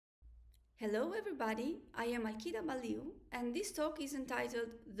Hello everybody, I am Alkida Balliu and this talk is entitled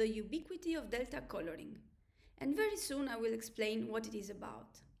The Ubiquity of Delta Coloring, and very soon I will explain what it is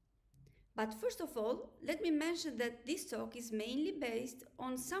about. But first of all, let me mention that this talk is mainly based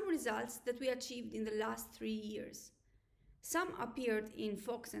on some results that we achieved in the last 3 years. Some appeared in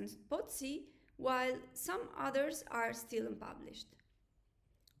Fox and POTSI, while some others are still unpublished.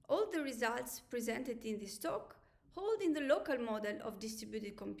 All the results presented in this talk hold in the local model of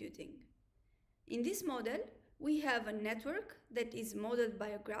distributed computing. In this model, we have a network that is modeled by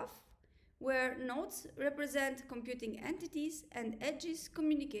a graph, where nodes represent computing entities and edges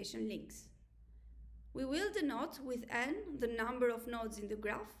communication links. We will denote with n the number of nodes in the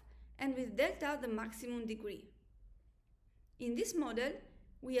graph and with delta the maximum degree. In this model,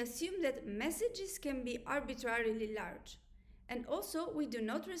 we assume that messages can be arbitrarily large, and also we do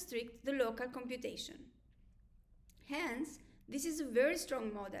not restrict the local computation. Hence, this is a very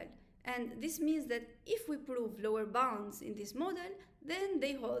strong model, and this means that if we prove lower bounds in this model, then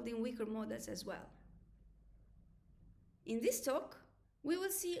they hold in weaker models as well. In this talk, we will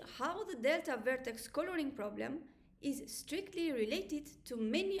see how the delta vertex coloring problem is strictly related to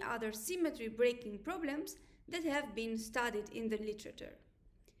many other symmetry breaking problems that have been studied in the literature,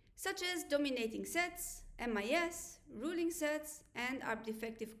 such as dominating sets, MIS, ruling sets, and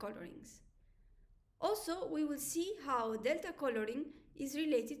arbidefective colorings. Also, we will see how delta coloring is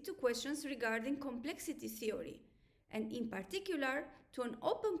related to questions regarding complexity theory, and in particular to an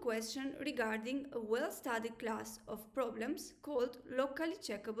open question regarding a well-studied class of problems called locally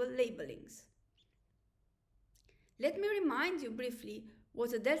checkable labelings. Let me remind you briefly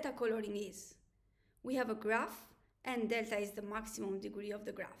what a delta coloring is. We have a graph, and delta is the maximum degree of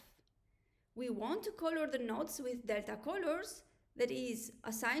the graph. We want to color the nodes with delta colors, that is,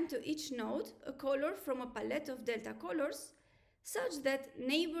 assign to each node a color from a palette of delta colors, such that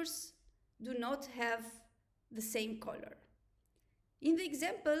neighbors do not have the same color. In the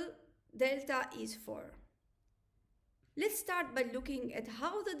example, delta is 4. Let's start by looking at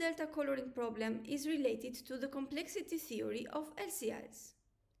how the delta coloring problem is related to the complexity theory of LCLs.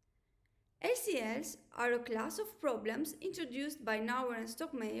 LCLs are a class of problems introduced by Nauer and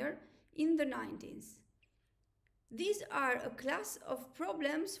Stockmeyer in the 1990s. These are a class of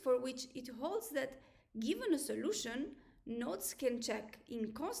problems for which it holds that, given a solution, nodes can check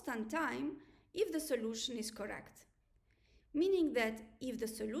in constant time if the solution is correct, meaning that if the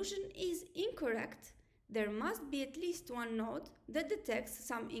solution is incorrect, there must be at least one node that detects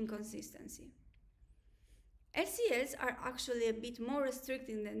some inconsistency. LCLs are actually a bit more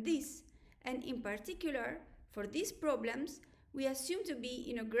restricting than this, and in particular, for these problems, we assume to be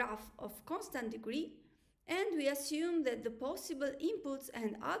in a graph of constant degree, and we assume that the possible inputs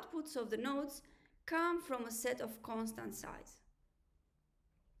and outputs of the nodes come from a set of constant size.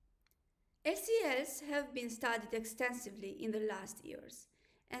 LCLs have been studied extensively in the last years,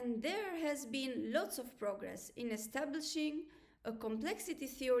 and there has been lots of progress in establishing a complexity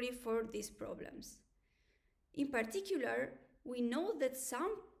theory for these problems. In particular, we know that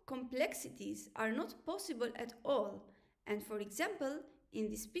some complexities are not possible at all, and for example, in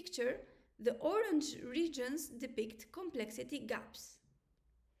this picture, the orange regions depict complexity gaps.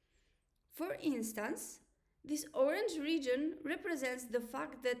 For instance, this orange region represents the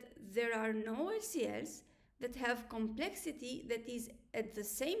fact that there are no LCLs that have complexity that is at the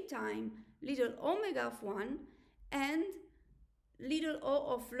same time little omega of 1 and little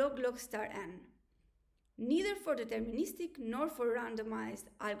o of log star n, neither for deterministic nor for randomized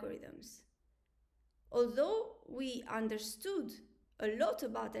algorithms. Although we understood a lot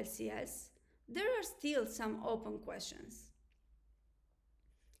about LCLs, there are still some open questions.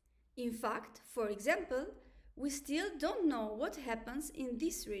 In fact, for example, we still don't know what happens in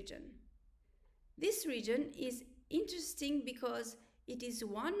this region. This region is interesting because it is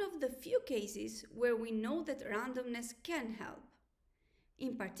one of the few cases where we know that randomness can help.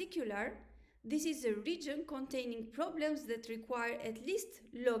 In particular, this is a region containing problems that require at least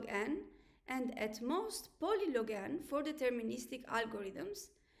log n and at most polylog n for deterministic algorithms,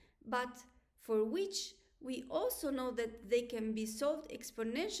 but for which we also know that they can be solved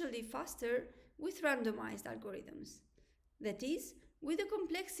exponentially faster with randomized algorithms. That is, with a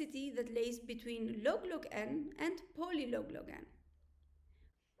complexity that lays between log n and polylog n.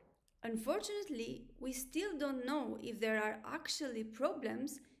 Unfortunately, we still don't know if there are actually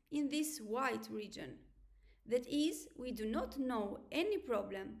problems in this white region. That is, we do not know any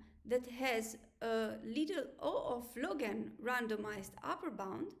problem that has a little o of log n randomized upper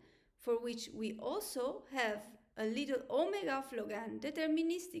bound, for which we also have a little omega of log n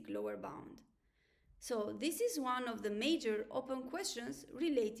deterministic lower bound. So this is one of the major open questions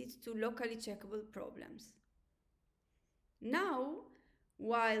related to locally checkable problems. Now,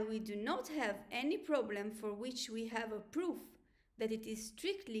 while we do not have any problem for which we have a proof that it is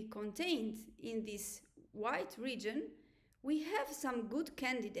strictly contained in this white region, we have some good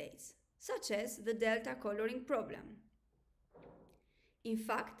candidates, such as the delta coloring problem. In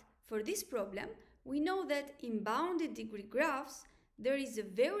fact, for this problem, we know that in bounded degree graphs, there is a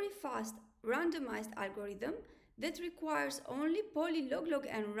very fast randomized algorithm that requires only polylog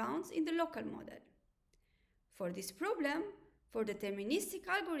n rounds in the local model. For this problem, for deterministic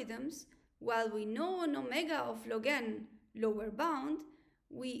algorithms, while we know an omega of log n lower bound,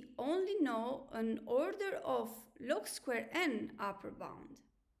 we only know an order of log square n upper bound.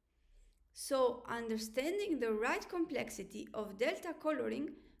 So understanding the right complexity of delta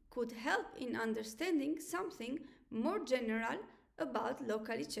coloring could help in understanding something more general about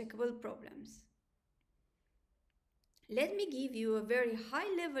locally checkable problems. Let me give you a very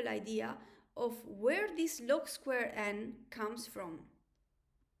high-level idea of where this log square n comes from.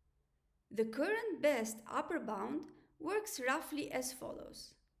 The current best upper bound works roughly as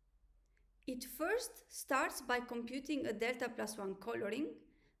follows. It first starts by computing a delta plus 1 coloring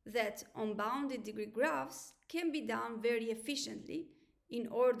that on bounded degree graphs can be done very efficiently in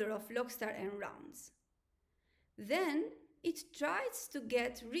order of log star n rounds. Then it tries to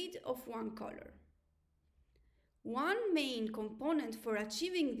get rid of one color. One main component for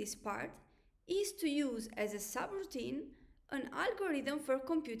achieving this part is to use as a subroutine an algorithm for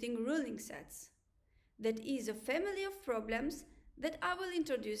computing ruling sets. That is a family of problems that I will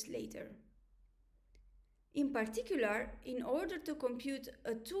introduce later. In particular, in order to compute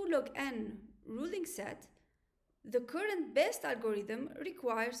a 2 log n ruling set, the current best algorithm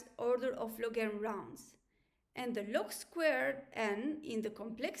requires order of log n rounds, and the log squared n in the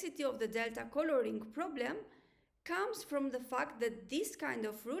complexity of the delta coloring problem comes from the fact that this kind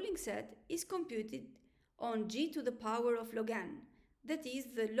of ruling set is computed on g to the power of log n, that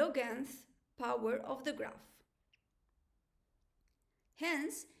is the log nth power of the graph.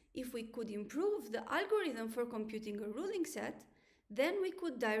 Hence, if we could improve the algorithm for computing a ruling set, then we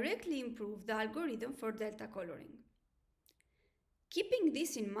could directly improve the algorithm for delta coloring. Keeping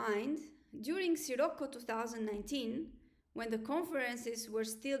this in mind, during Sirocco 2019, when the conferences were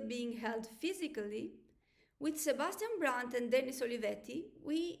still being held physically, with Sebastian Brandt and Dennis Olivetti,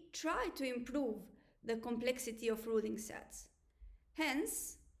 we tried to improve the complexity of ruling sets.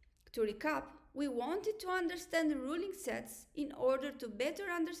 Hence, to recap, we wanted to understand ruling sets in order to better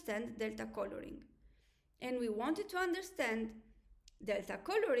understand delta coloring. And we wanted to understand delta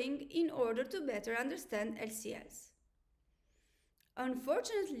coloring in order to better understand LCLs.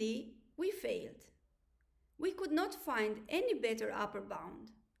 Unfortunately, we failed. We could not find any better upper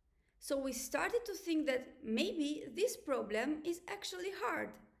bound. So we started to think that maybe this problem is actually hard,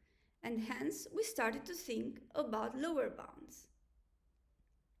 and hence we started to think about lower bounds.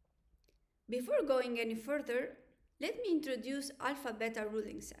 Before going any further, let me introduce alpha-beta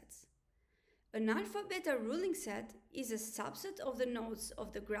ruling sets. An alpha-beta ruling set is a subset of the nodes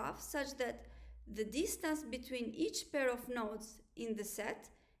of the graph such that the distance between each pair of nodes in the set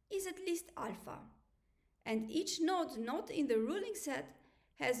is at least alpha, and each node not in the ruling set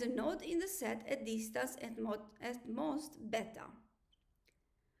has a node in the set at distance at most beta.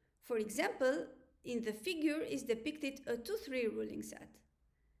 For example, in the figure is depicted a 2-3 ruling set,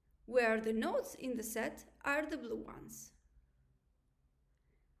 where the nodes in the set are the blue ones.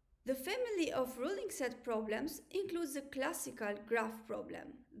 The family of ruling set problems includes a classical graph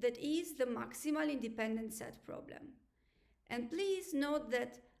problem, that is the maximal independent set problem. And please note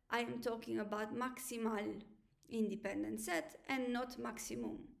that I am talking about maximal independent set and not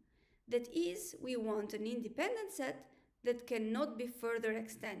maximum. That is, we want an independent set that cannot be further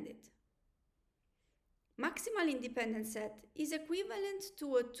extended. Maximal independent set is equivalent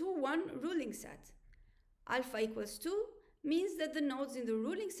to a 2-1 ruling set. Alpha equals 2 means that the nodes in the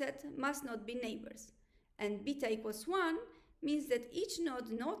ruling set must not be neighbors, and beta equals 1 means that each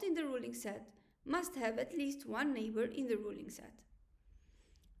node not in the ruling set must have at least one neighbor in the ruling set.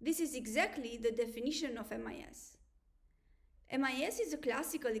 This is exactly the definition of MIS. MIS is a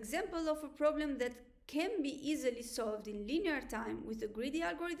classical example of a problem that can be easily solved in linear time with a greedy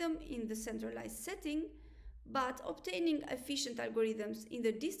algorithm in the centralized setting, but obtaining efficient algorithms in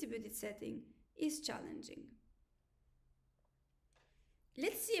the distributed setting is challenging.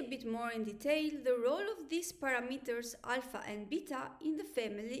 Let's see a bit more in detail the role of these parameters alpha and beta in the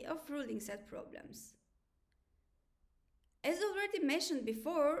family of ruling set problems. As already mentioned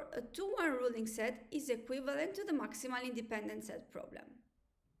before, a 2-1 ruling set is equivalent to the maximal independent set problem.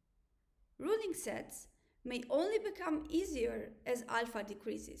 ruling sets may only become easier as alpha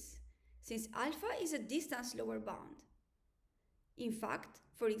decreases, since alpha is a distance lower bound. In fact,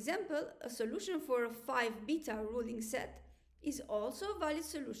 for example, a solution for a 5 beta ruling set is also a valid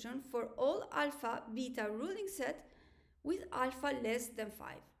solution for all alpha beta ruling set with alpha less than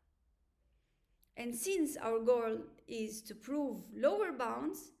 5. And since our goal is to prove lower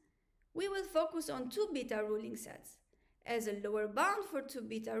bounds, we will focus on 2 beta ruling sets, as a lower bound for 2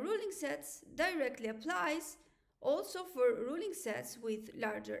 beta ruling sets directly applies also for ruling sets with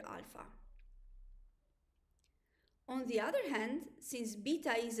larger alpha. On the other hand, since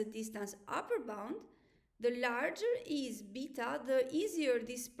beta is a distance upper bound, the larger is beta, the easier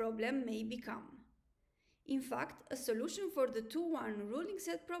this problem may become. In fact, a solution for the 2-1 ruling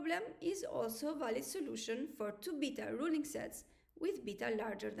set problem is also a valid solution for 2 beta ruling sets with beta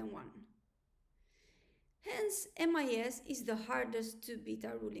larger than 1. Hence, MIS is the hardest 2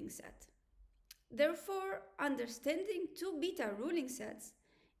 beta ruling set. Therefore, understanding 2 beta ruling sets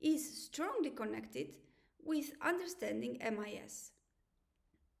is strongly connected with understanding MIS.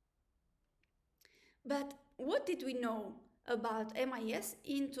 But what did we know about MIS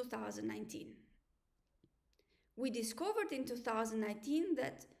in 2019? We discovered in 2019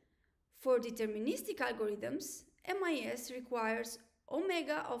 that for deterministic algorithms, MIS requires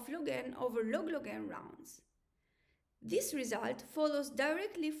omega of log n over log n rounds. This result follows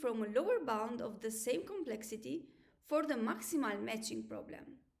directly from a lower bound of the same complexity for the maximal matching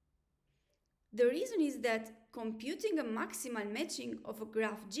problem. The reason is that computing a maximal matching of a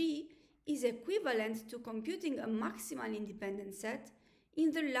graph G is equivalent to computing a maximal independent set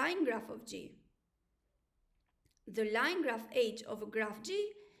in the line graph of G. The line graph H of a graph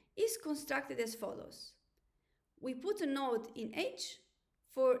G is constructed as follows. We put a node in H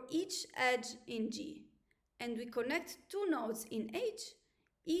for each edge in G, and we connect 2 nodes in H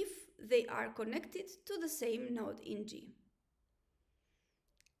if they are connected to the same node in G.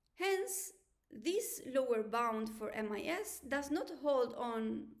 Hence, this lower bound for MIS does not hold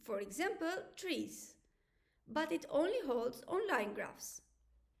on, for example, trees, but it only holds on line graphs.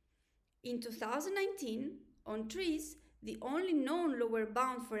 In 2019, on trees, the only known lower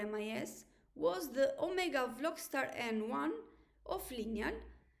bound for MIS was the omega of log star n1 of lineal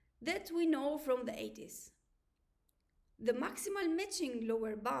that we know from the 80s. The maximal matching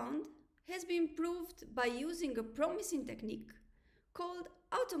lower bound has been proved by using a promising technique called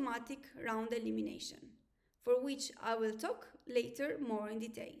automatic round elimination, for which I will talk later more in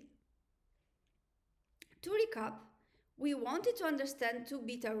detail. To recap, we wanted to understand 2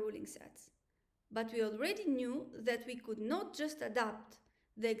 beta ruling sets, but we already knew that we could not just adapt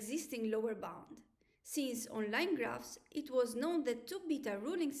the existing lower bound, since on line graphs it was known that 2 beta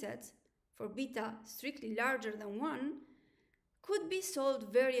ruling sets, for beta strictly larger than 1, could be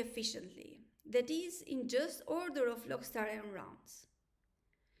solved very efficiently, that is, in just order of log star n rounds.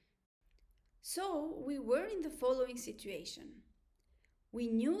 So we were in the following situation. We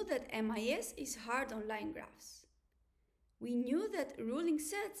knew that MIS is hard on line graphs. We knew that ruling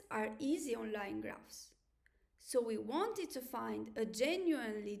sets are easy on line graphs. So we wanted to find a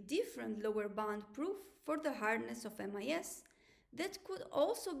genuinely different lower bound proof for the hardness of MIS that could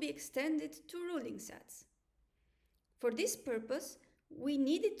also be extended to ruling sets. For this purpose, we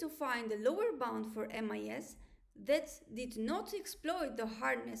needed to find a lower bound for MIS that did not exploit the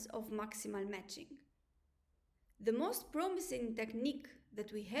hardness of maximal matching. The most promising technique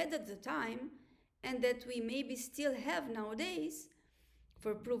that we had at the time, and that we maybe still have nowadays,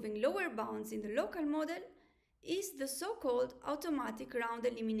 for proving lower bounds in the local model, is the so-called automatic round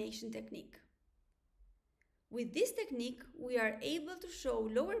elimination technique. With this technique, we are able to show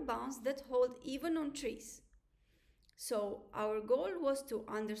lower bounds that hold even on trees. So our goal was to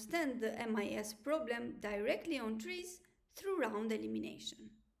understand the MIS problem directly on trees through round elimination.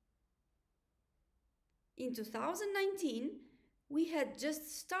 In 2019, we had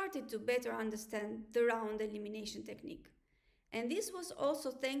just started to better understand the round elimination technique, and this was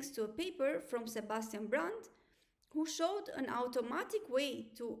also thanks to a paper from Sebastian Brandt, who showed an automatic way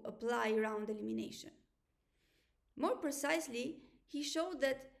to apply round elimination. More precisely, he showed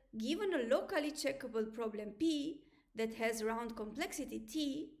that given a locally checkable problem P that has round complexity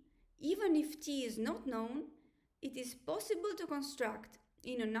T, even if T is not known, it is possible to construct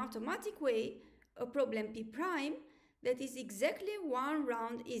in an automatic way a problem P prime that is exactly 1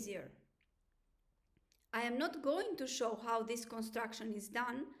 round easier. I am not going to show how this construction is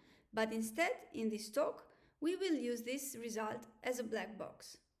done, but instead, in this talk, we will use this result as a black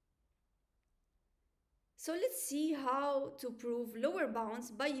box. So let's see how to prove lower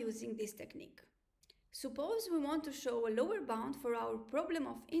bounds by using this technique. Suppose we want to show a lower bound for our problem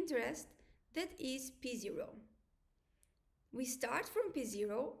of interest that is P0. We start from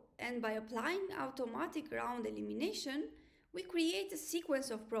P0, and by applying automatic round elimination, we create a sequence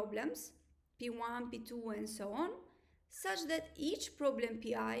of problems, P1, P2, and so on, such that each problem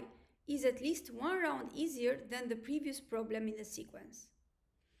Pi is at least one round easier than the previous problem in the sequence.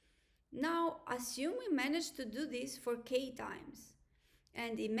 Now, assume we manage to do this for k times.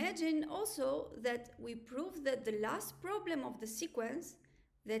 And imagine also that we prove that the last problem of the sequence,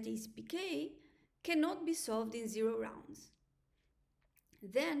 that is pk, cannot be solved in 0 rounds.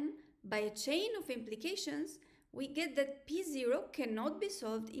 Then, by a chain of implications, we get that P0 cannot be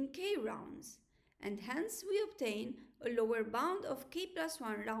solved in k rounds, and hence we obtain a lower bound of k plus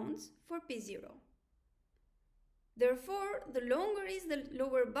 1 rounds for P0. Therefore, the longer is the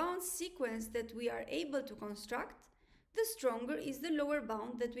lower bound sequence that we are able to construct, the stronger is the lower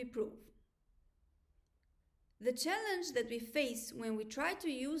bound that we prove. The challenge that we face when we try to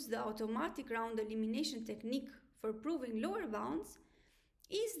use the automatic round elimination technique for proving lower bounds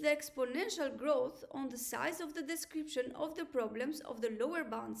is the exponential growth on the size of the description of the problems of the lower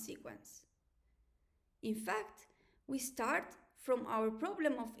bound sequence. In fact, we start from our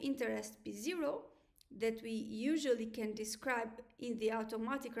problem of interest P0 that we usually can describe in the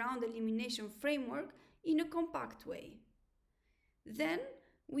automatic round elimination framework in a compact way. Then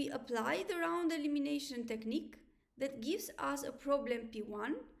we apply the round elimination technique that gives us a problem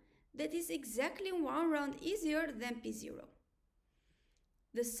P1 that is exactly one round easier than P0.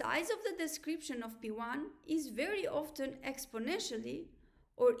 The size of the description of P1 is very often exponentially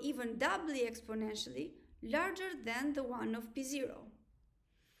or even doubly exponentially larger than the one of P0.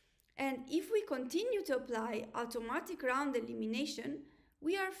 And if we continue to apply automatic round elimination,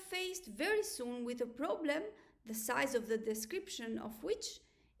 we are faced very soon with a problem the size of the description of which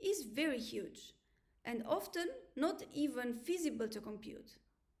is very huge and often not even feasible to compute.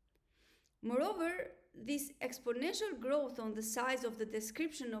 Moreover, this exponential growth on the size of the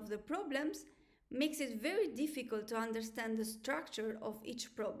description of the problems makes it very difficult to understand the structure of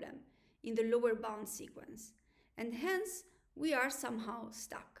each problem in the lower bound sequence, and hence we are somehow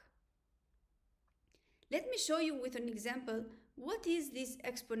stuck. Let me show you with an example what is this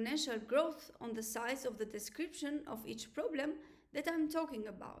exponential growth on the size of the description of each problem that I'm talking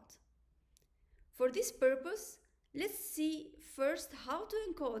about. For this purpose, let's see first how to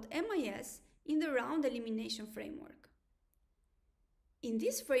encode MIS in the round elimination framework. In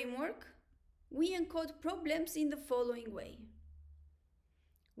this framework, we encode problems in the following way.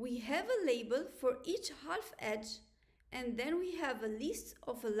 We have a label for each half edge, and then we have a list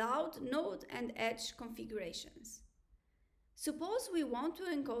of allowed node and edge configurations. Suppose we want to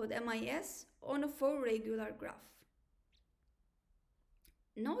encode MIS on a 4-regular graph.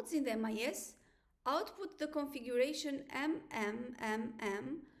 Nodes in the MIS output the configuration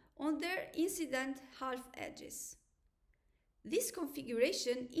MMMM on their incident half edges. This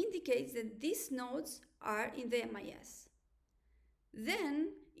configuration indicates that these nodes are in the MIS. Then,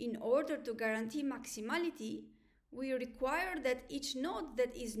 in order to guarantee maximality, we require that each node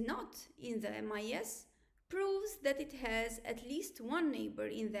that is not in the MIS proves that it has at least one neighbor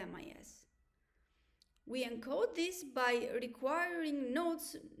in the MIS. We encode this by requiring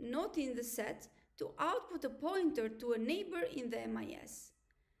nodes not in the set to output a pointer to a neighbor in the MIS.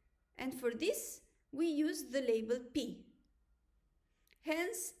 And for this, we use the label P.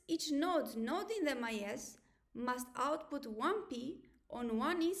 Hence, each node not in the MIS must output one P on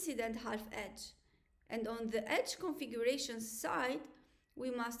one incident half edge, and on the edge configuration side,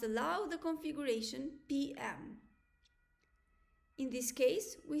 we must allow the configuration PM. In this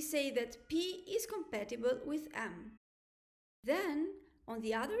case, we say that P is compatible with M. Then, on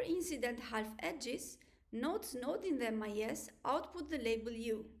the other incident half edges, nodes not in the MIS output the label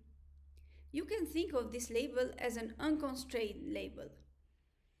U. You can think of this label as an unconstrained label.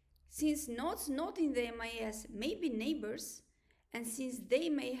 Since nodes not in the MIS may be neighbors, and since they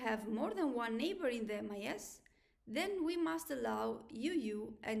may have more than one neighbor in the MIS, then we must allow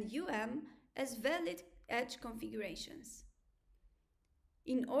UU and UM as valid edge configurations.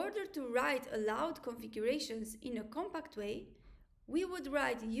 In order to write allowed configurations in a compact way, we would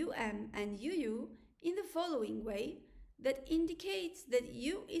write UM and UU in the following way that indicates that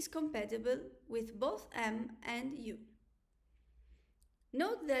U is compatible with both M and U.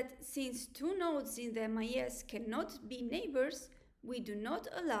 Note that since two nodes in the MIS cannot be neighbors, we do not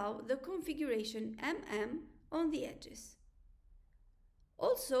allow the configuration MM on the edges.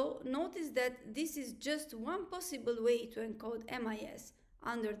 Also, notice that this is just one possible way to encode MIS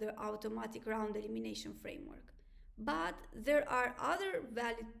under the automatic round elimination framework, but there are other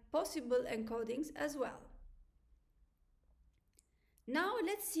valid possible encodings as well. Now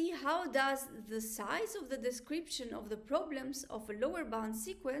let's see how does the size of the description of the problems of a lower bound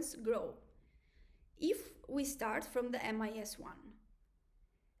sequence grow if we start from the MIS1.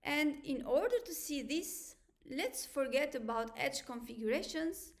 And in order to see this, let's forget about edge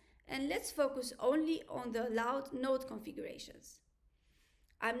configurations and let's focus only on the allowed node configurations.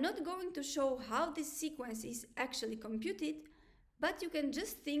 I'm not going to show how this sequence is actually computed, but you can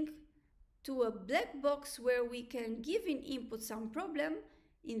just think to a black box where we can give in input some problem,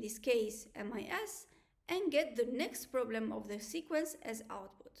 in this case MIS, and get the next problem of the sequence as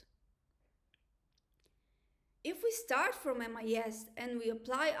output. If we start from MIS and we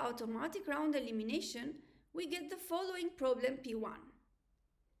apply automatic round elimination, we get the following problem P1.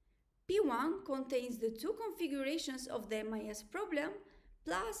 P1 contains the two configurations of the MIS problem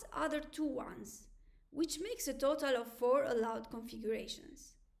plus other two ones, which makes a total of 4 allowed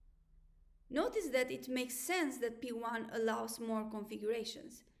configurations. Notice that it makes sense that P1 allows more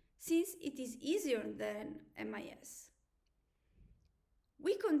configurations, since it is easier than MIS.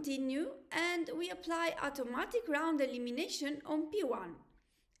 We continue and we apply automatic round elimination on P1,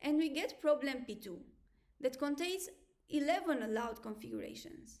 and we get problem P2 that contains 11 allowed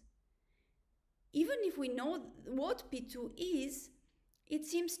configurations. Even if we know what P2 is, it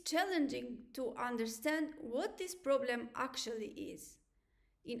seems challenging to understand what this problem actually is.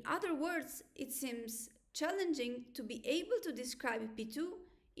 In other words, it seems challenging to be able to describe P2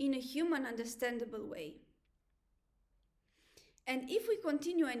 in a human understandable way. And if we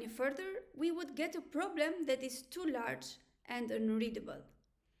continue any further, we would get a problem that is too large and unreadable.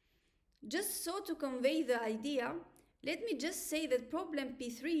 Just so to convey the idea, let me just say that problem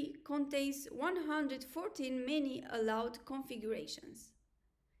P3 contains 114 many allowed configurations.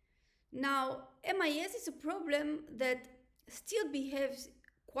 Now, MIS is a problem that still behaves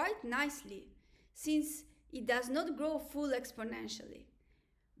quite nicely, since it does not grow full exponentially.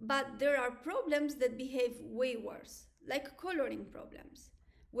 But there are problems that behave way worse, like coloring problems,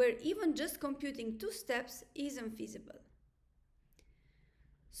 where even just computing 2 steps is unfeasible.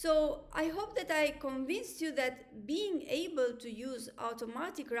 So I hope that I convinced you that being able to use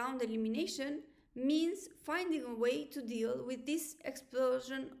automatic round elimination means finding a way to deal with this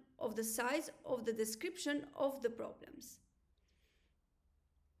explosion of the size of the description of the problems.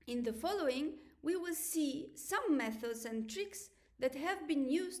 In the following, we will see some methods and tricks that have been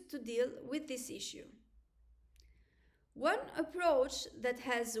used to deal with this issue. One approach that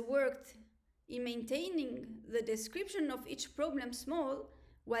has worked in maintaining the description of each problem small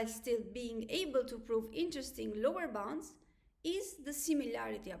while still being able to prove interesting lower bounds is the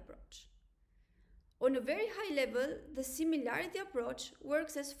similarity approach. On a very high level, the similarity approach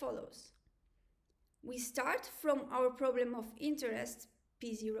works as follows. We start from our problem of interest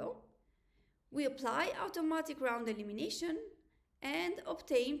P0, we apply automatic round elimination and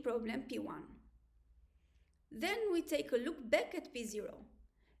obtain problem P1. Then we take a look back at P0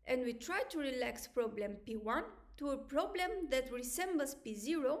 and we try to relax problem P1 to a problem that resembles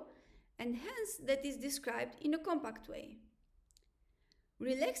P0 and hence that is described in a compact way.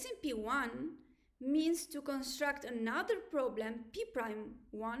 Relaxing P1 means to construct another problem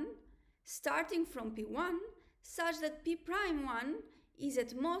P'1 starting from P1 such that P'1 is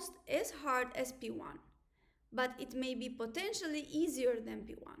at most as hard as P1, but it may be potentially easier than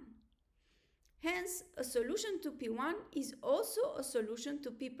P1. Hence, a solution to P1 is also a solution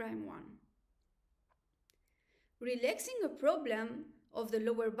to P'1. Relaxing a problem of the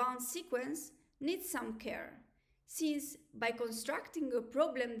lower bound sequence needs some care, since by constructing a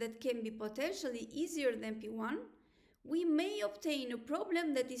problem that can be potentially easier than P1, we may obtain a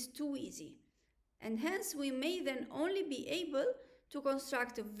problem that is too easy, and hence we may then only be able to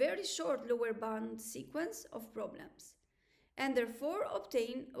construct a very short lower bound sequence of problems, and therefore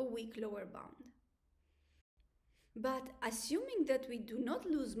obtain a weak lower bound. But assuming that we do not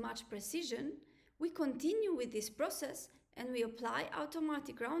lose much precision, we continue with this process and we apply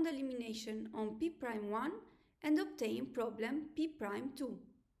automatic round elimination on P'1 and obtain problem P'2.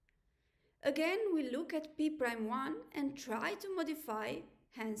 Again, we look at P'1 and try to modify,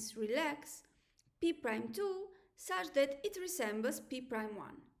 hence relax, P'2 such that it resembles P'1,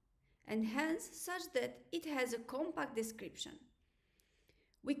 and hence such that it has a compact description.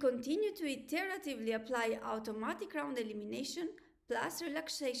 We continue to iteratively apply automatic round elimination plus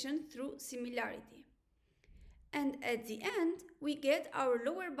relaxation through similarity. And at the end, we get our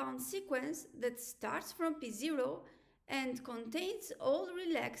lower bound sequence that starts from P0 and contains all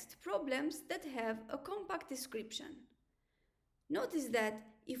relaxed problems that have a compact description. Notice that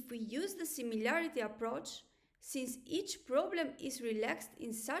if we use the similarity approach, since each problem is relaxed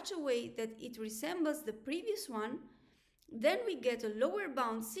in such a way that it resembles the previous one, then we get a lower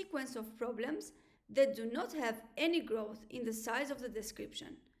bound sequence of problems that do not have any growth in the size of the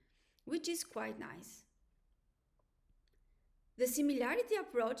description, which is quite nice. The similarity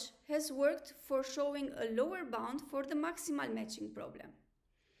approach has worked for showing a lower bound for the maximal matching problem.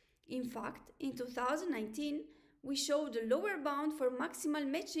 In fact, in 2019, we showed a lower bound for maximal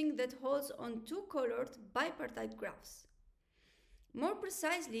matching that holds on two colored bipartite graphs. More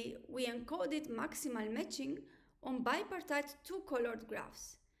precisely, we encoded maximal matching on bipartite two-colored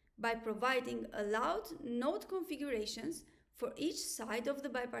graphs by providing allowed node configurations for each side of the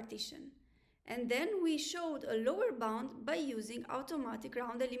bipartition. And then we showed a lower bound by using automatic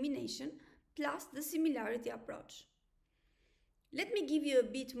round elimination plus the similarity approach. Let me give you a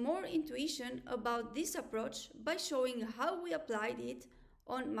bit more intuition about this approach by showing how we applied it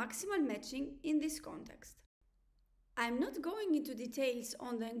on maximal matching in this context. I'm not going into details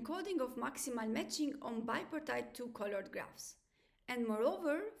on the encoding of maximal matching on bipartite two-colored graphs. And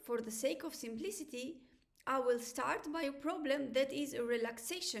moreover, for the sake of simplicity, I will start by a problem that is a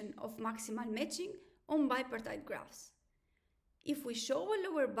relaxation of maximal matching on bipartite graphs. If we show a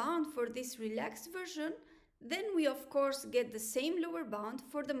lower bound for this relaxed version, then we of course get the same lower bound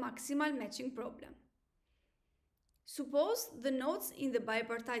for the maximal matching problem. Suppose the nodes in the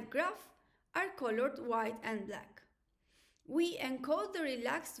bipartite graph are colored white and black. We encode the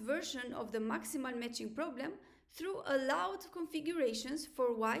relaxed version of the maximal matching problem through allowed configurations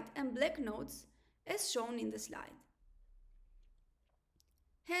for white and black nodes as shown in the slide.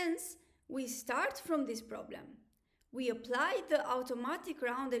 Hence, we start from this problem. We apply the automatic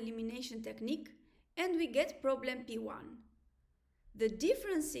round elimination technique and we get problem P1. The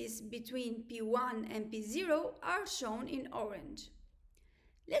differences between P1 and P0 are shown in orange.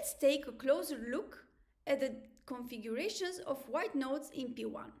 Let's take a closer look at the configurations of white nodes in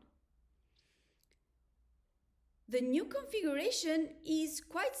P1. The new configuration is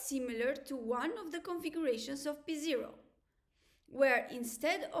quite similar to one of the configurations of P0, where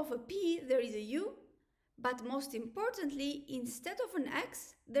instead of a P there is a U, but most importantly, instead of an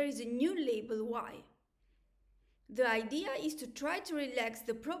X, there is a new label Y. The idea is to try to relax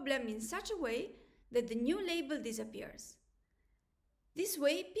the problem in such a way that the new label disappears. This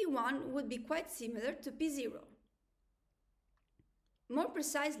way, P1 would be quite similar to P0. More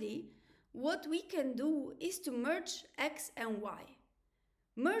precisely, what we can do is to merge X and Y.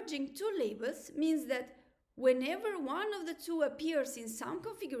 Merging two labels means that whenever one of the two appears in some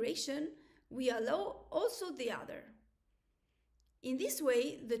configuration, we allow also the other. In this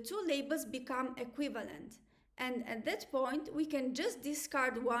way, the two labels become equivalent, and at that point, we can just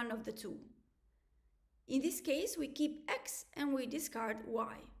discard one of the two. In this case, we keep X and we discard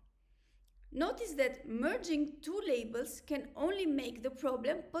Y. Notice that merging two labels can only make the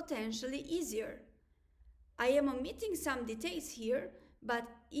problem potentially easier. I am omitting some details here, but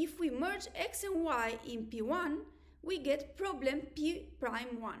if we merge X and Y in P1, we get problem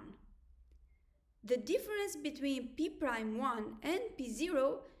P'1. The difference between P'1 and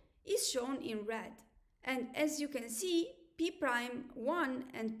P0 is shown in red, and as you can see, P'1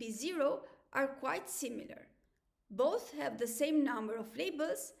 and P0 are quite similar. Both have the same number of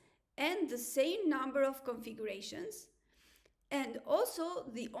labels and the same number of configurations, and also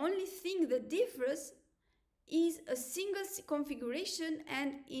the only thing that differs is a single configuration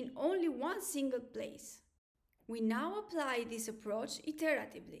and in only one single place. We now apply this approach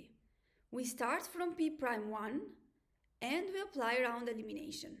iteratively. We start from P'1 and we apply round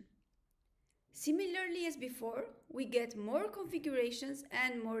elimination. Similarly as before, we get more configurations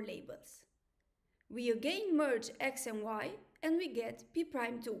and more labels. We again merge X and Y and we get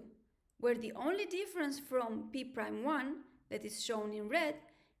P'2, where the only difference from P'1, that is shown in red,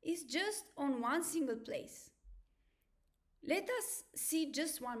 is just on one single place. Let us see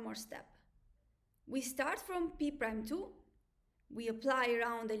just one more step. We start from P'2, we apply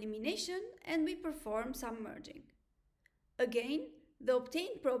round elimination and we perform some merging. Again, the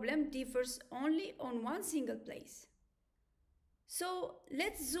obtained problem differs only on one single place. So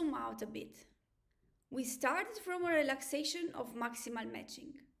let's zoom out a bit. We started from a relaxation of maximal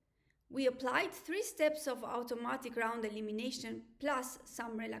matching. We applied 3 steps of automatic round elimination plus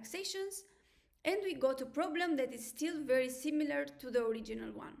some relaxations, and we got a problem that is still very similar to the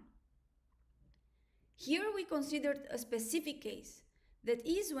original one. Here we considered a specific case, that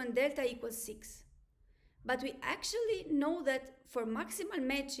is when delta equals 6. But we actually know that for maximal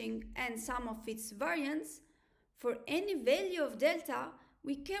matching and some of its variants, for any value of delta,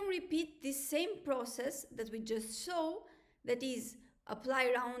 we can repeat this same process that we just saw, that is,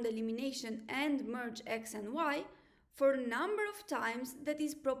 apply round elimination and merge X and Y, for a number of times that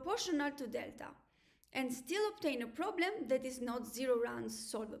is proportional to delta, and still obtain a problem that is not 0 rounds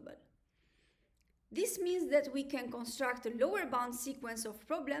solvable. This means that we can construct a lower bound sequence of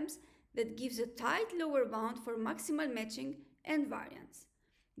problems that gives a tight lower bound for maximal matching and variance,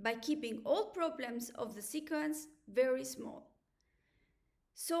 by keeping all problems of the sequence very small.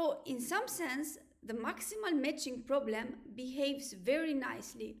 So, in some sense, the maximal matching problem behaves very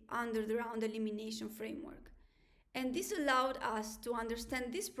nicely under the round elimination framework, and this allowed us to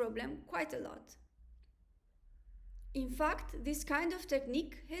understand this problem quite a lot. In fact, this kind of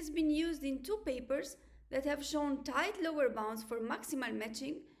technique has been used in 2 papers that have shown tight lower bounds for maximal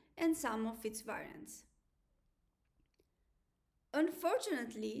matching and some of its variants.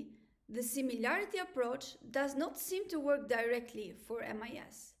 Unfortunately, the similarity approach does not seem to work directly for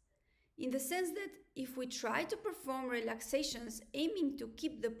MIS, in the sense that if we try to perform relaxations aiming to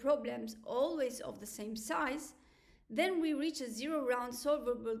keep the problems always of the same size, then we reach a 0 round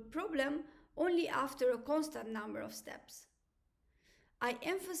solvable problem only after a constant number of steps. I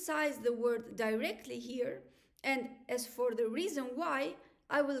emphasize the word directly here, and as for the reason why,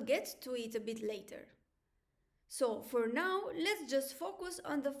 I will get to it a bit later. So for now, let's just focus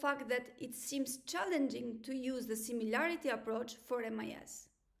on the fact that it seems challenging to use the similarity approach for MIS.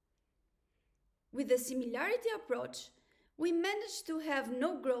 With the similarity approach, we managed to have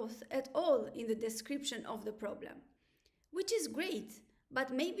no growth at all in the description of the problem, which is great,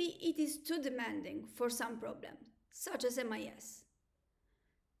 but maybe it is too demanding for some problems, such as MIS.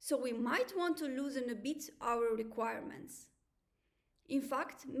 So we might want to loosen a bit our requirements. In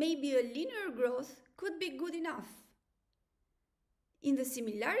fact, maybe a linear growth could be good enough. In the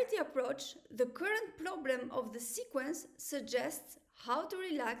similarity approach, the current problem of the sequence suggests how to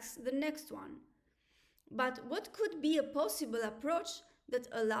relax the next one. But what could be a possible approach that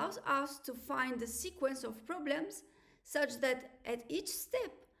allows us to find the sequence of problems such that at each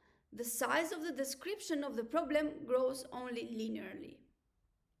step, the size of the description of the problem grows only linearly?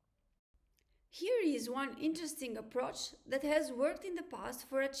 Here is one interesting approach that has worked in the past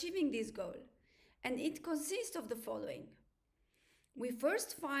for achieving this goal, and it consists of the following. We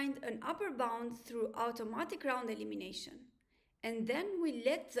first find an upper bound through automatic round elimination, and then we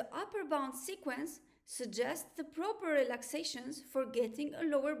let the upper bound sequence suggest the proper relaxations for getting a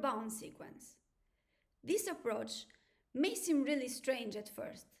lower bound sequence. This approach may seem really strange at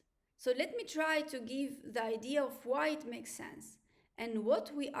first, so let me try to give the idea of why it makes sense and what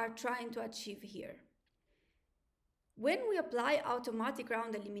we are trying to achieve here. When we apply automatic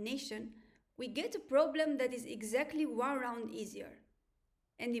round elimination, we get a problem that is exactly 1 round easier,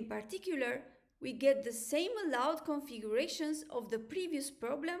 and in particular, we get the same allowed configurations of the previous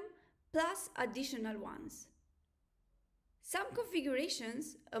problem plus additional ones. Some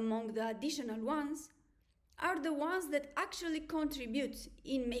configurations among the additional ones are the ones that actually contribute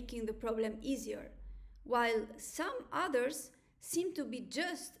in making the problem easier, while some others seem to be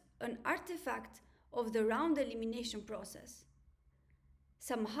just an artifact of the round elimination process.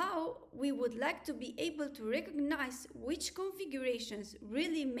 Somehow, we would like to be able to recognize which configurations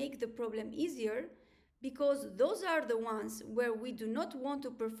really make the problem easier, because those are the ones where we do not want to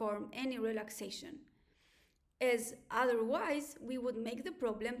perform any relaxation, as otherwise we would make the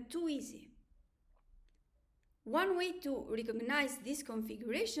problem too easy. One way to recognize these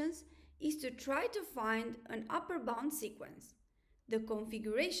configurations is to try to find an upper bound sequence. The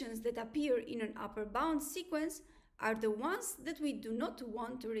configurations that appear in an upper bound sequence are the ones that we do not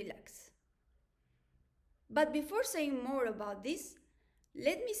want to relax. But before saying more about this,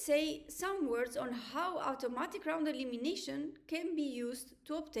 let me say some words on how automatic round elimination can be used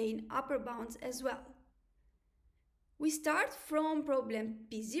to obtain upper bounds as well. We start from problem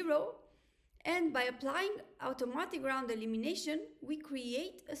P0, and by applying automatic round elimination, we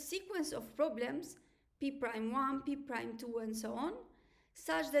create a sequence of problems P'1, P'2, and so on,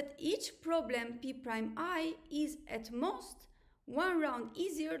 such that each problem P'I is at most 1 round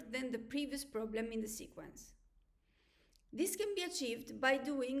easier than the previous problem in the sequence. This can be achieved by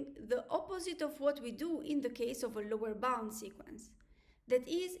doing the opposite of what we do in the case of a lower bound sequence. That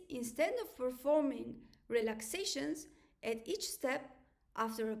is, instead of performing relaxations at each step,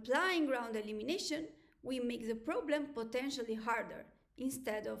 after applying round elimination, we make the problem potentially harder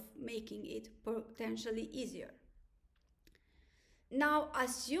instead of making it potentially easier. Now,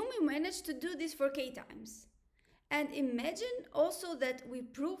 assume we manage to do this for k times. And imagine also that we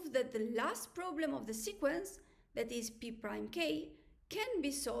prove that the last problem of the sequence, that is P'K, can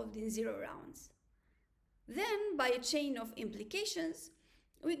be solved in 0 rounds. Then, by a chain of implications,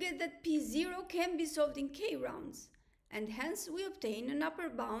 we get that P0 can be solved in k rounds, and hence we obtain an upper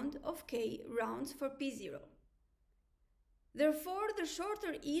bound of k rounds for P0. Therefore, the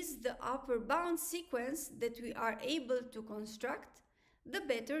shorter is the upper bound sequence that we are able to construct, the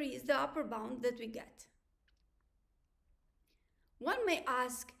better is the upper bound that we get. One may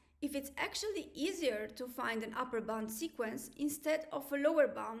ask if it's actually easier to find an upper bound sequence instead of a lower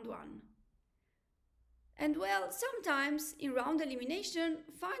bound one. And well, sometimes in round elimination,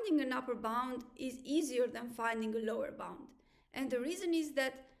 finding an upper bound is easier than finding a lower bound. And the reason is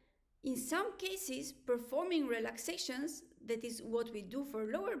that in some cases, performing relaxations, that is what we do for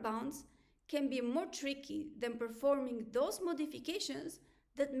lower bounds, can be more tricky than performing those modifications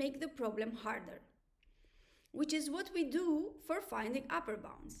that make the problem harder, which is what we do for finding upper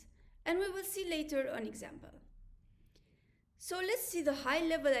bounds. And we will see later an example. So let's see the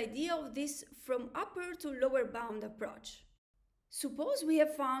high-level idea of this from upper to lower bound approach. Suppose we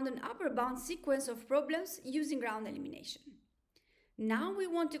have found an upper bound sequence of problems using round elimination. Now we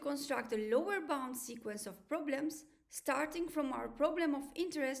want to construct a lower bound sequence of problems starting from our problem of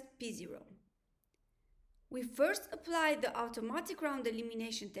interest P0. We first apply the automatic round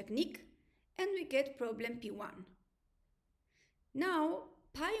elimination technique and we get problem P1. Now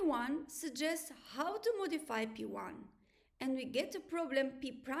Pi1 suggests how to modify P1 and we get a problem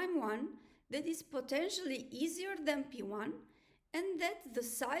P'1 that is potentially easier than P1 and that the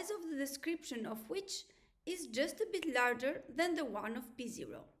size of the description of which is just a bit larger than the one of P0.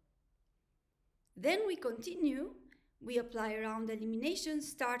 Then we continue, we apply round elimination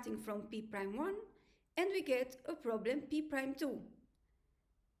starting from P'1 and we get a problem P'2.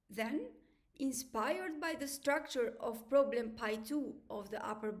 Then, inspired by the structure of problem Pi2 of the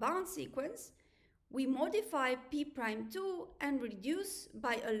upper bound sequence, we modify P'2 and reduce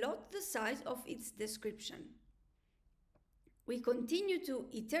by a lot the size of its description. We continue to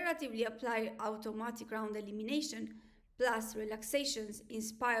iteratively apply automatic round elimination plus relaxations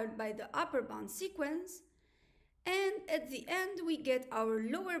inspired by the upper bound sequence, and at the end we get our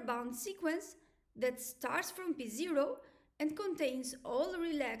lower bound sequence that starts from P0 and contains all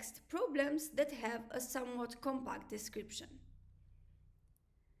relaxed problems that have a somewhat compact description.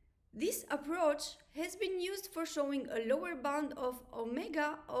 This approach has been used for showing a lower bound of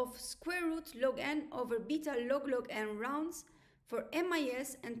omega of square root log n over beta log n rounds for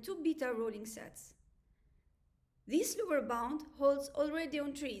MIS and 2 beta rolling sets. This lower bound holds already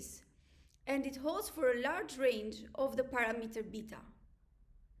on trees, and it holds for a large range of the parameter beta.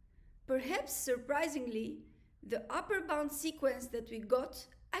 Perhaps surprisingly, the upper bound sequence that we got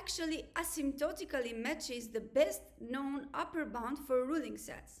actually asymptotically matches the best known upper bound for ruling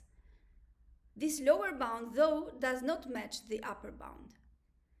sets. This lower bound, though, does not match the upper bound.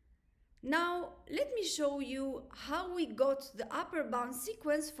 Now, let me show you how we got the upper bound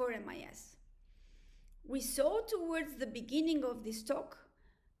sequence for MIS. We saw towards the beginning of this talk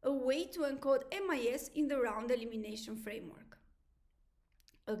a way to encode MIS in the round elimination framework.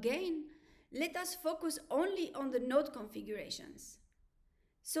 Again, let us focus only on the node configurations.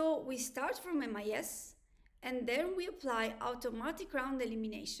 So we start from MIS and then we apply automatic round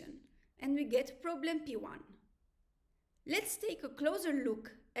elimination and we get problem P1. Let's take a closer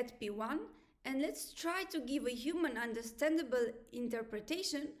look at P1 and let's try to give a human understandable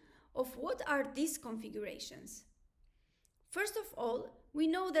interpretation of what are these configurations. First of all, we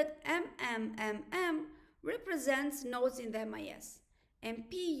know that MMMM represents nodes in the MIS and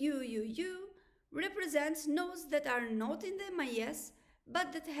PUUU represents nodes that are not in the MIS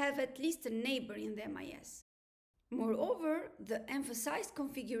but that have at least a neighbor in the MIS. Moreover, the emphasized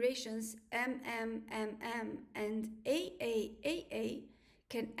configurations MMMM and AAAA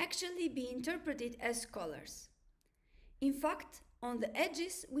can actually be interpreted as colors. In fact, on the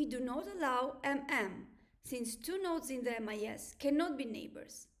edges, we do not allow MM, since two nodes in the MIS cannot be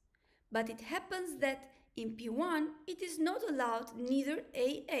neighbors. But it happens that in P1, it is not allowed neither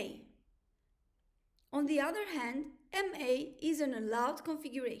AA. On the other hand, MA is an allowed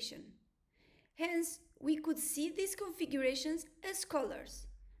configuration. Hence, we could see these configurations as colors.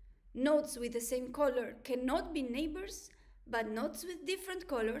 Nodes with the same color cannot be neighbors, but nodes with different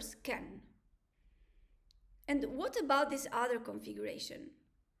colors can. And what about this other configuration?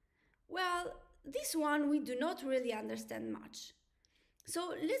 Well, this one we do not really understand much.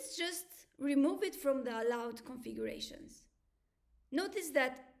 So let's just remove it from the allowed configurations. Notice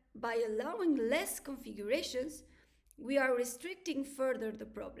that by allowing less configurations, we are restricting further the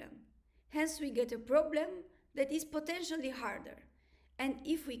problem. Hence, we get a problem that is potentially harder. And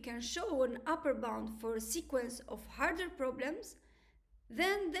if we can show an upper bound for a sequence of harder problems,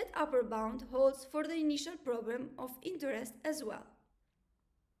 then that upper bound holds for the initial problem of interest as well.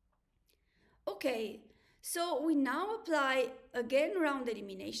 Okay, so we now apply again round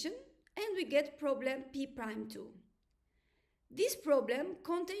elimination and we get problem P'2. This problem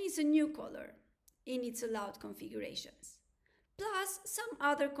contains a new color in its allowed configurations, plus some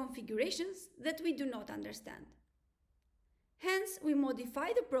other configurations that we do not understand. Hence, we modify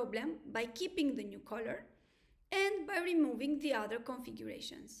the problem by keeping the new color and by removing the other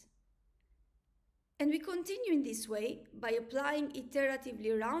configurations. And we continue in this way by applying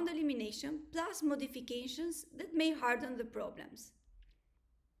iteratively round elimination plus modifications that may harden the problems.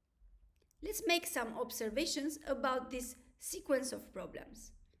 Let's make some observations about this sequence of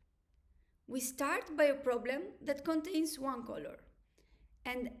problems. We start by a problem that contains one color,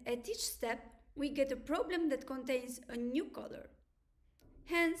 and at each step we get a problem that contains a new color.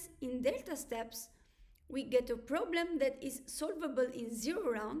 Hence, in delta steps, we get a problem that is solvable in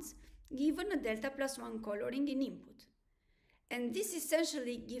 0 rounds given a delta plus 1 coloring in input. And this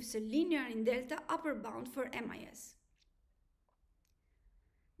essentially gives a linear in delta upper bound for MIS.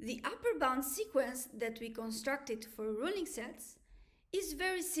 The upper bound sequence that we constructed for ruling sets is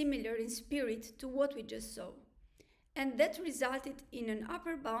very similar in spirit to what we just saw, and that resulted in an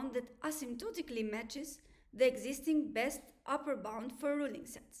upper bound that asymptotically matches the existing best upper bound for ruling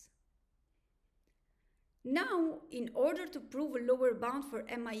sets. Now, in order to prove a lower bound for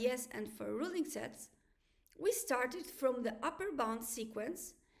MIS and for ruling sets, we started from the upper bound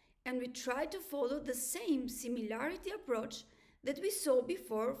sequence and we tried to follow the same similarity approach that we saw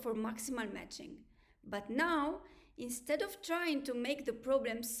before for maximal matching. But now, instead of trying to make the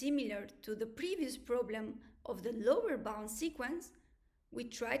problem similar to the previous problem of the lower bound sequence, we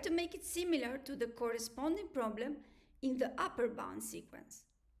try to make it similar to the corresponding problem in the upper bound sequence.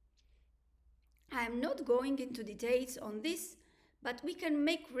 I am not going into details on this, but we can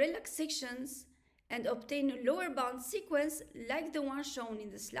make relaxations and obtain a lower bound sequence like the one shown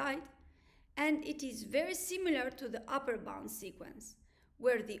in the slide, and it is very similar to the upper bound sequence,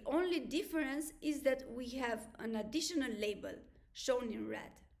 where the only difference is that we have an additional label shown in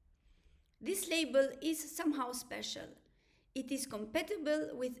red. This label is somehow special. It is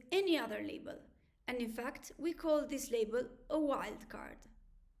compatible with any other label, and in fact, we call this label a wildcard.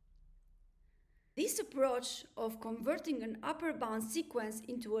 This approach of converting an upper bound sequence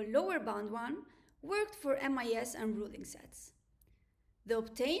into a lower bound one worked for MIS and ruling sets. The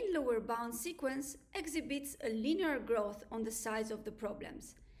obtained lower bound sequence exhibits a linear growth on the size of the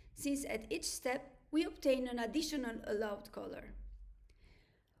problems, since at each step we obtain an additional allowed color.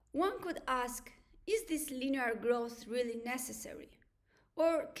 One could ask, is this linear growth really necessary?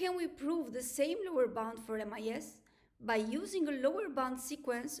 Or can we prove the same lower bound for MIS by using a lower bound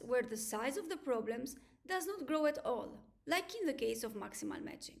sequence where the size of the problems does not grow at all, like in the case of maximal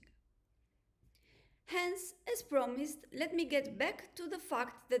matching? Hence, as promised, let me get back to the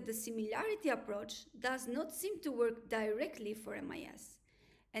fact that the similarity approach does not seem to work directly for MIS,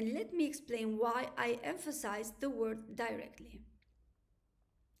 and let me explain why I emphasize the word directly.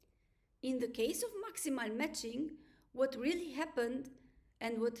 In the case of maximal matching, what really happened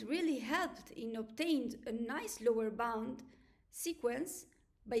and what really helped in obtaining a nice lower bound sequence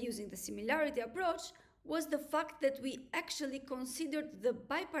by using the similarity approach was the fact that we actually considered the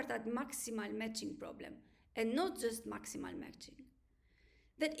bipartite maximal matching problem and not just maximal matching.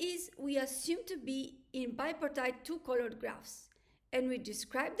 That is, we assumed to be in bipartite two-colored graphs, and we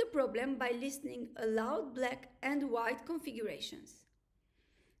described the problem by listing allowed black and white configurations.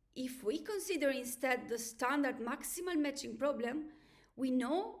 If we consider instead the standard maximal matching problem, we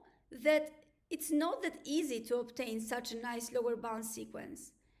know that it's not that easy to obtain such a nice lower bound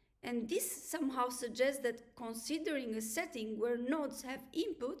sequence. And this somehow suggests that considering a setting where nodes have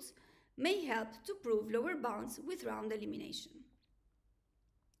inputs may help to prove lower bounds with round elimination.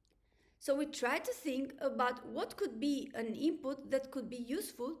 So we try to think about what could be an input that could be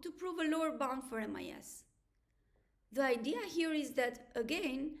useful to prove a lower bound for MIS. The idea here is that,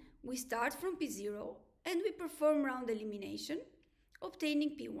 again, we start from P0 and we perform round elimination,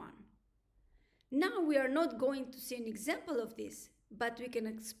 obtaining P1. Now we are not going to see an example of this, but we can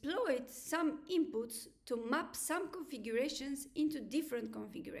exploit some inputs to map some configurations into different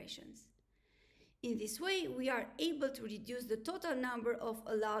configurations. In this way, we are able to reduce the total number of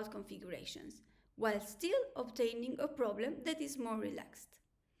allowed configurations, while still obtaining a problem that is more relaxed.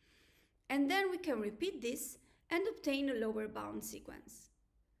 And then we can repeat this and obtain a lower bound sequence.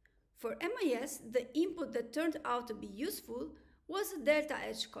 For MIS, the input that turned out to be useful was a delta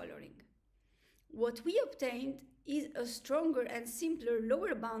edge coloring. What we obtained is a stronger and simpler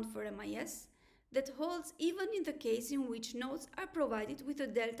lower bound for MIS that holds even in the case in which nodes are provided with a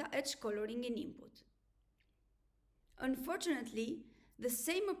delta edge coloring in input. Unfortunately, the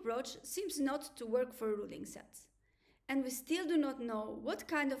same approach seems not to work for ruling sets, and we still do not know what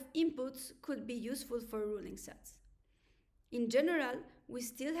kind of inputs could be useful for ruling sets. In general, we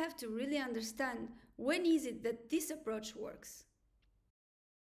still have to really understand when is it that this approach works.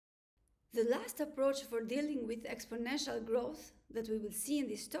 The last approach for dealing with exponential growth that we will see in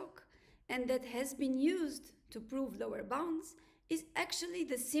this talk, and that has been used to prove lower bounds, is actually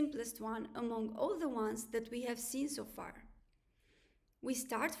the simplest one among all the ones that we have seen so far. We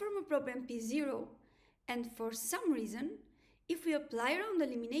start from a problem P0, and for some reason, if we apply round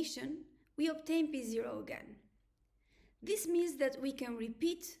elimination, we obtain P0 again. This means that we can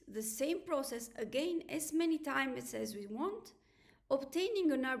repeat the same process again as many times as we want,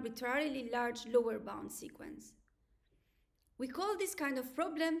 obtaining an arbitrarily large lower bound sequence. We call this kind of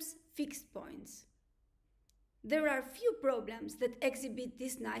problems fixed points. There are few problems that exhibit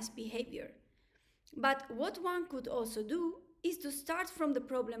this nice behavior, but what one could also do is to start from the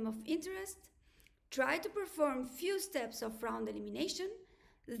problem of interest, try to perform few steps of round elimination,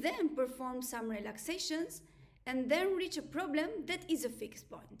 then perform some relaxations, and then reach a problem that is a fixed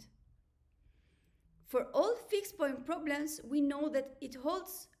point. For all fixed point problems, we know that it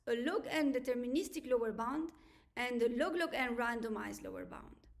holds a log n deterministic lower bound and a log n randomized lower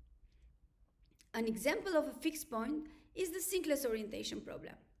bound. An example of a fixed point is the sinkless orientation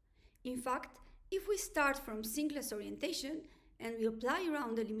problem. In fact, if we start from sinkless orientation and we apply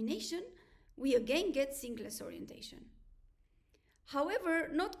round elimination, we again get sinkless orientation. However,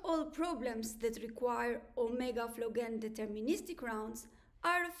 not all problems that require omega of log n deterministic rounds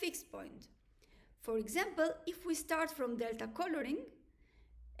are a fixed point. For example, if we start from delta coloring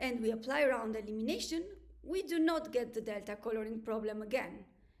and we apply round elimination, we do not get the delta coloring problem again,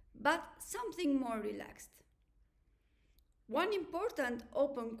 but something more relaxed. One important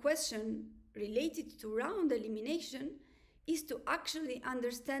open question related to round elimination is to actually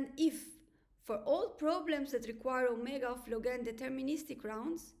understand if, for all problems that require omega of log n deterministic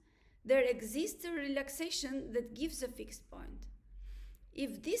rounds, there exists a relaxation that gives a fixed point.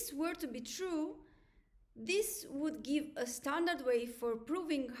 If this were to be true, this would give a standard way for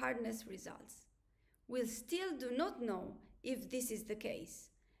proving hardness results. We still do not know if this is the case,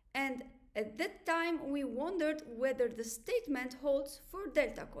 and at that time we wondered whether the statement holds for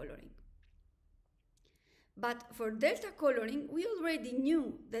delta coloring. But for delta coloring, we already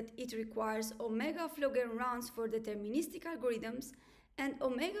knew that it requires omega of log n rounds for deterministic algorithms and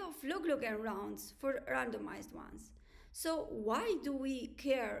omega of log n rounds for randomized ones. So why do we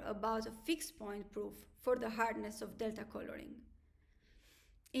care about a fixed point proof for the hardness of delta coloring?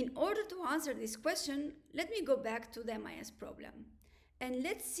 In order to answer this question, let me go back to the MIS problem, and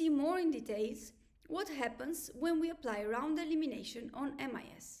let's see more in details what happens when we apply round elimination on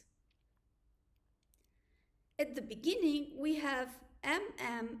MIS. At the beginning, we have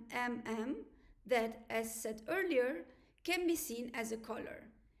MM that, as said earlier, can be seen as a color.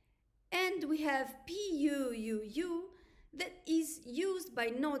 And we have PUUU that is used by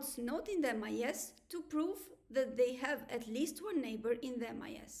nodes not in the MIS to prove that they have at least one neighbor in the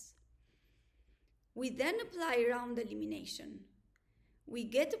MIS. We then apply round elimination. We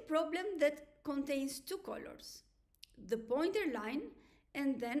get a problem that contains two colors, the pointer line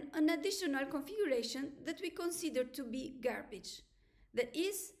and then an additional configuration that we consider to be garbage, that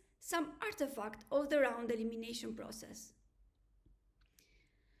is, some artifact of the round elimination process.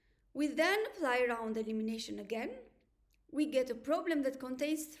 We then apply round elimination again. We get a problem that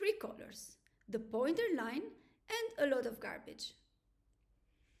contains three colors, the pointer line and a lot of garbage.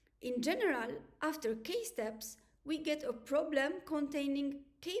 In general, after k steps, we get a problem containing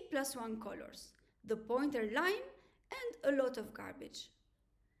k+1 colors, the pointer line and a lot of garbage.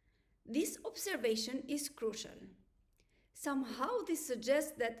 This observation is crucial. Somehow this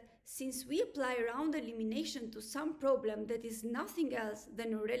suggests that since we apply round elimination to some problem that is nothing else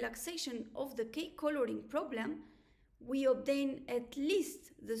than a relaxation of the k coloring problem, we obtain at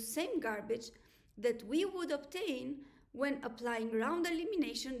least the same garbage that we would obtain when applying round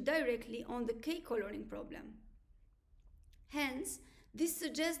elimination directly on the k coloring problem. Hence, this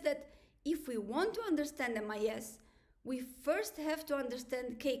suggests that if we want to understand MIS, we first have to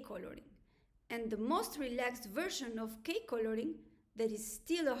understand k coloring, and the most relaxed version of k coloring, that is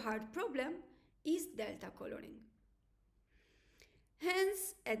still a hard problem, is delta coloring.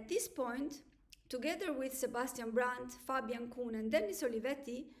 Hence, at this point, together with Sebastian Brandt, Fabian Kuhn and Dennis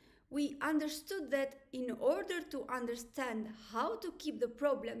Olivetti, we understood that in order to understand how to keep the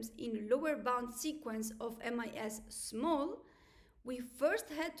problems in lower bound sequence of MIS small, we first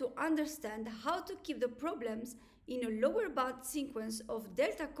had to understand how to keep the problems in a lower bound sequence of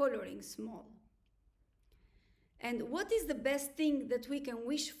delta coloring small. And what is the best thing that we can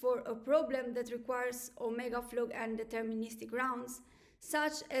wish for a problem that requires omega of log n deterministic rounds,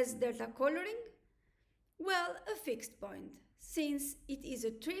 such as delta coloring? Well, a fixed point, since it is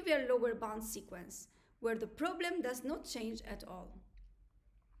a trivial lower bound sequence where the problem does not change at all.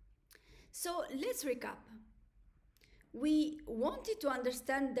 So let's recap. We wanted to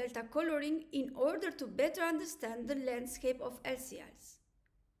understand delta coloring in order to better understand the landscape of LCLs.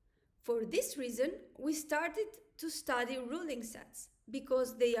 For this reason, we started to study ruling sets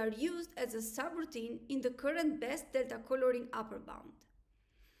because they are used as a subroutine in the current best delta coloring upper bound.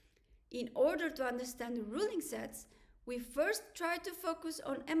 In order to understand ruling sets, we first tried to focus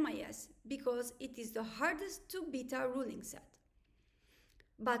on MIS because it is the hardest to beta ruling set.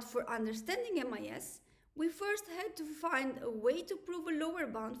 But for understanding MIS, we first had to find a way to prove a lower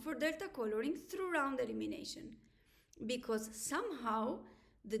bound for delta coloring through round elimination, because somehow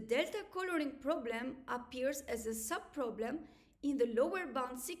the delta coloring problem appears as a subproblem in the lower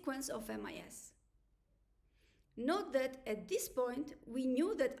bound sequence of MIS. Note that at this point, we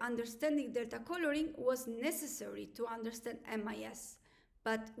knew that understanding delta coloring was necessary to understand MIS,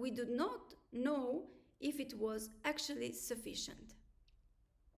 but we did not know if it was actually sufficient.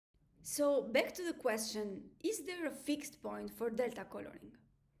 So back to the question, is there a fixed point for delta coloring?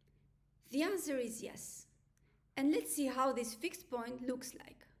 The answer is yes. And let's see how this fixed point looks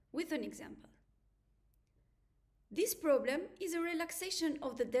like with an example. This problem is a relaxation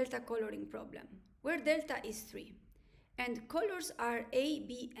of the delta coloring problem, where delta is 3, and colors are A,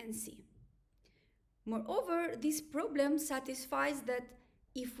 B, and C. Moreover, this problem satisfies that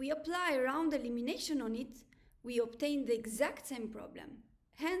if we apply round elimination on it, we obtain the exact same problem.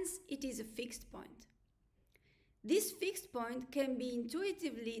 Hence, it is a fixed point. This fixed point can be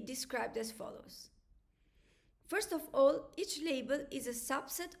intuitively described as follows. First of all, each label is a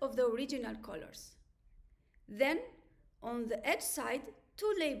subset of the original colors. Then, on the edge side,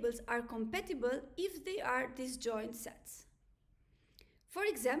 two labels are compatible if they are disjoint sets. For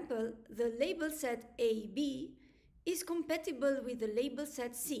example, the label set AB is compatible with the label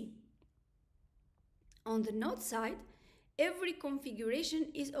set C. On the node side, every configuration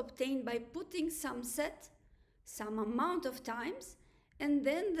is obtained by putting some set some amount of times and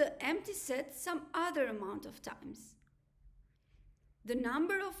then the empty set some other amount of times. The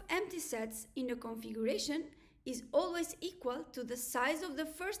number of empty sets in a configuration is always equal to the size of the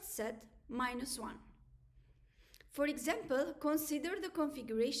first set minus 1. For example, consider the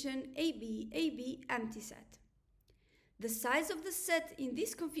configuration AB empty set. The size of the set in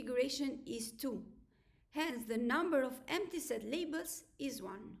this configuration is 2. Hence, the number of empty set labels is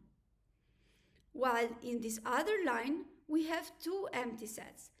 1. While in this other line, we have 2 empty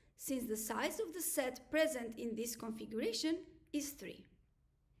sets, since the size of the set present in this configuration is 3.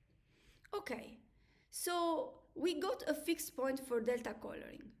 Okay, so we got a fixed point for delta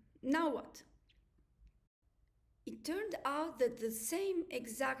coloring. Now what? It turned out that the same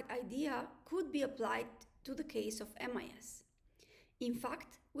exact idea could be applied to the case of MIS. In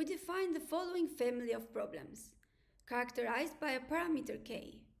fact, we defined the following family of problems, characterized by a parameter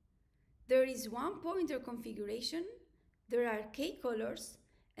k. There is one pointer configuration, there are k colors,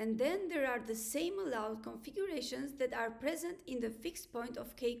 and then there are the same allowed configurations that are present in the fixed point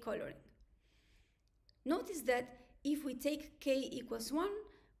of k coloring. Notice that if we take k equals 1,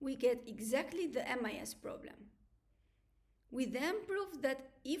 we get exactly the MIS problem. We then proved that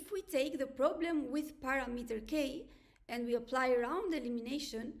if we take the problem with parameter k and we apply round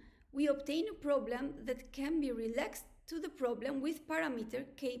elimination, we obtain a problem that can be relaxed to the problem with parameter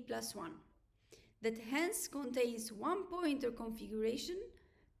k plus 1, that hence contains one pointer configuration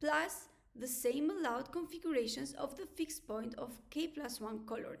plus the same allowed configurations of the fixed point of k plus 1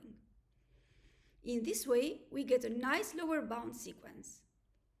 coloring. In this way, we get a nice lower bound sequence.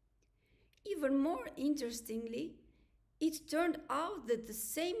 Even more interestingly, it turned out that the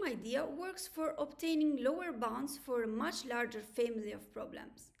same idea works for obtaining lower bounds for a much larger family of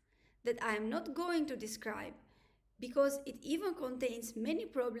problems that I am not going to describe because it even contains many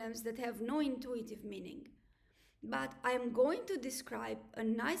problems that have no intuitive meaning. But I am going to describe a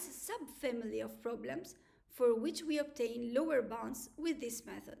nice subfamily of problems for which we obtain lower bounds with this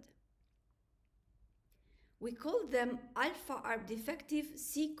method. We call them alpha-arb defective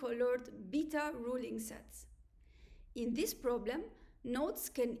C-colored beta ruling sets. In this problem, nodes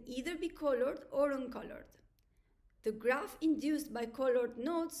can either be colored or uncolored. The graph induced by colored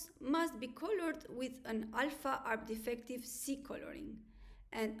nodes must be colored with an alpha-arb defective C coloring,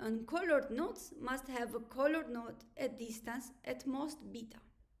 and uncolored nodes must have a colored node at distance at most beta.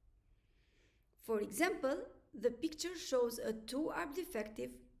 For example, the picture shows a 2-arb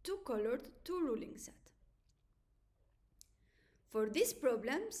defective 2-colored 2-ruling set. For these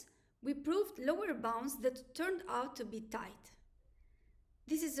problems, we proved lower bounds that turned out to be tight.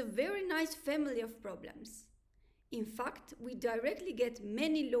 This is a very nice family of problems. In fact, we directly get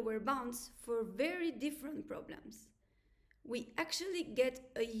many lower bounds for very different problems. We actually get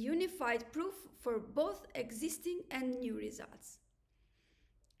a unified proof for both existing and new results.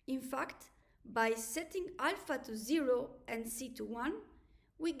 In fact, by setting alpha to 0 and C to 1,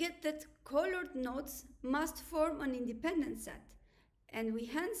 we get that colored nodes must form an independent set, and we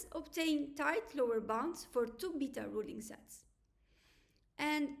hence obtain tight lower bounds for two beta ruling sets.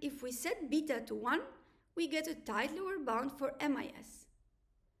 And if we set beta to 1, we get a tight lower bound for MIS.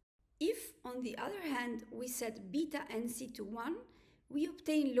 If, on the other hand, we set beta and C to 1, we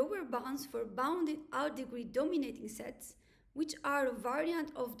obtain lower bounds for bounded out-degree dominating sets, which are a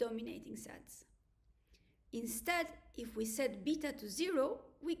variant of dominating sets. Instead, if we set beta to 0,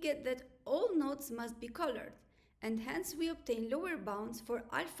 we get that all nodes must be colored, and hence we obtain lower bounds for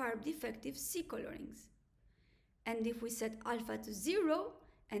alpha-arb defective C colorings. And if we set alpha to 0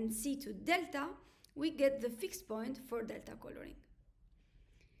 and C to delta, we get the fixed point for delta coloring.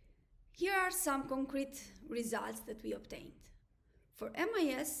 Here are some concrete results that we obtained. For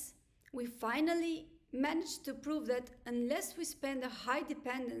MIS, we finally managed to prove that unless we spend a high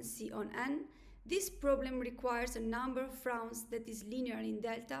dependency on n, this problem requires a number of rounds that is linear in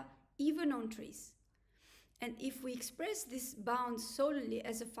delta, even on trees. And if we express this bound solely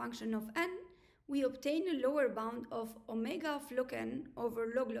as a function of n, we obtain a lower bound of omega of log n over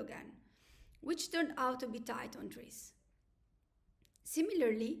log n, which turned out to be tight on trees.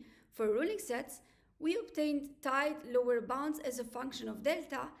 Similarly, for ruling sets, we obtained tight lower bounds as a function of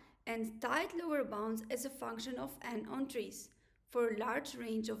delta and tight lower bounds as a function of n on trees for a large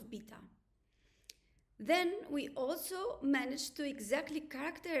range of beta. Then we also managed to exactly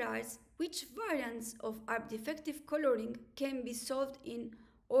characterize which variants of arb defective coloring can be solved in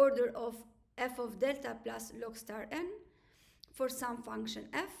order of f of delta plus log star n for some function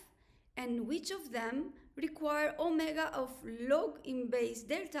f, and which of them require omega of log in base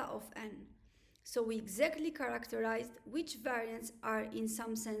delta of n. So we exactly characterized which variants are in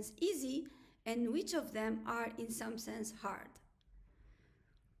some sense easy and which of them are in some sense hard.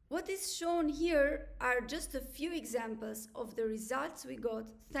 What is shown here are just a few examples of the results we got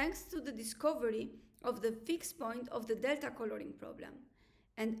thanks to the discovery of the fixed point of the delta coloring problem,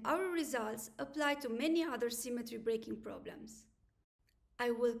 and our results apply to many other symmetry breaking problems.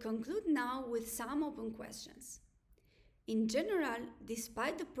 I will conclude now with some open questions. In general,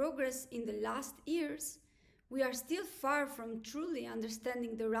 despite the progress in the last years, we are still far from truly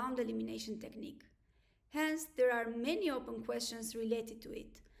understanding the round elimination technique. Hence, there are many open questions related to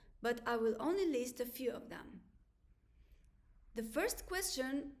it, but I will only list a few of them. The first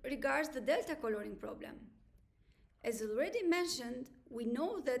question regards the delta coloring problem. As already mentioned, we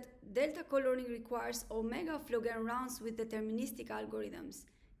know that delta coloring requires omega of log n rounds with deterministic algorithms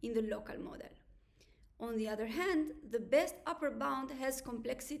in the local model. On the other hand, the best upper bound has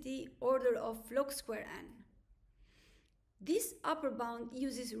complexity order of log square n. This upper bound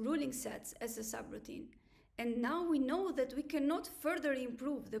uses ruling sets as a subroutine, and now we know that we cannot further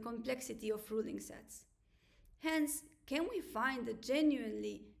improve the complexity of ruling sets. Hence, can we find a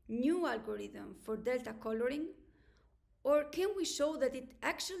genuinely new algorithm for delta coloring? Or can we show that it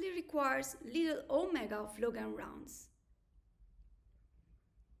actually requires little omega of log n rounds?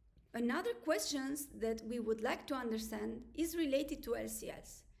 Another question that we would like to understand is related to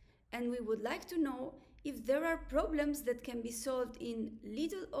LCLs, and we would like to know if there are problems that can be solved in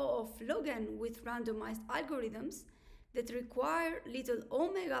little o of log n with randomized algorithms that require little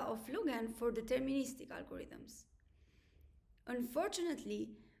omega of log n for deterministic algorithms. Unfortunately,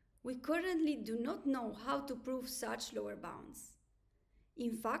 we currently do not know how to prove such lower bounds.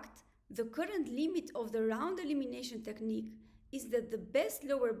 In fact, the current limit of the round elimination technique is that the best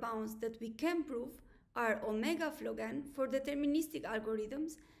lower bounds that we can prove are omega of log n for deterministic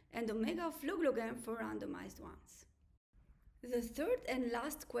algorithms and omega of log n for randomized ones. The third and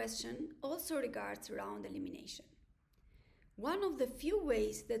last question also regards round elimination. One of the few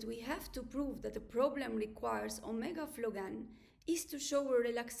ways that we have to prove that a problem requires omega of log n is to show a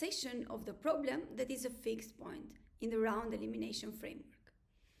relaxation of the problem that is a fixed point in the round elimination framework.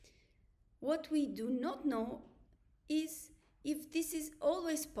 What we do not know is if this is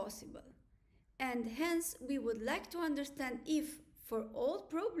always possible, and hence we would like to understand if, for all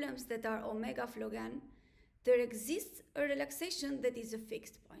problems that are omega of log n, there exists a relaxation that is a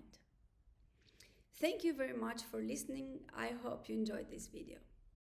fixed point. Thank you very much for listening. I hope you enjoyed this video.